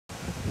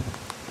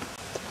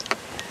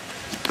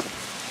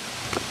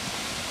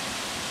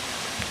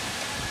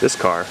This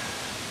car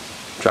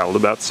traveled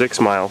about 6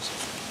 miles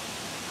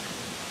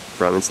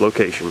from its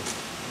location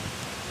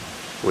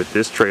with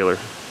this trailer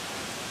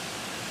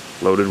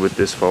loaded with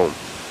this foam.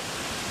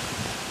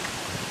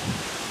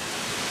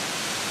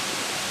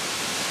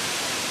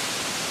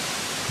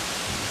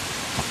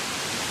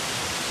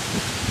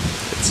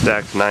 It's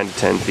stacked 9 to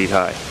 10 feet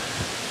high.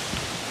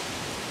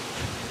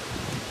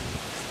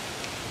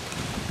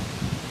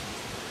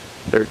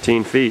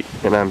 "13 feet,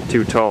 and I'm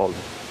too tall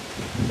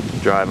to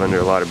drive under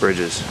a lot of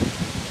bridges."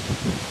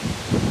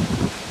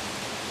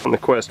 On the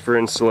quest for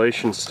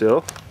insulation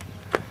still.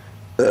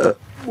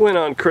 Went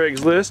on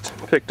Craigslist,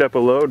 picked up a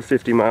load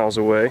 50 miles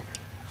away,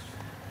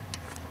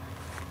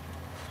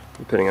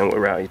 depending on what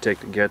route you take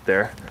to get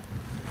there.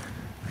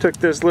 Took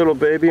this little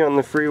baby on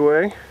the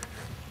freeway,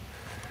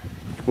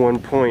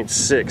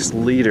 1.6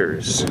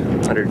 liters,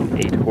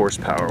 108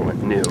 horsepower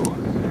when new,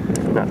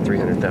 not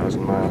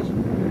 300,000 miles,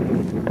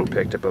 and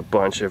picked up a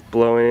bunch of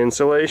blow-in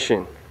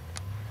insulation.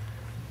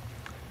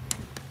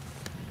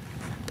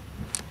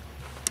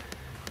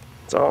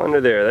 It's all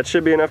under there. That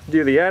should be enough to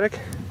do the attic.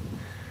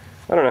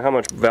 I don't know how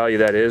much value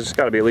that is. It's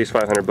got to be at least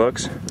 500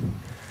 bucks.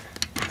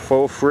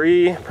 Full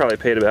free, probably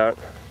paid about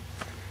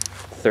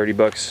 30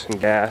 bucks in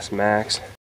gas max.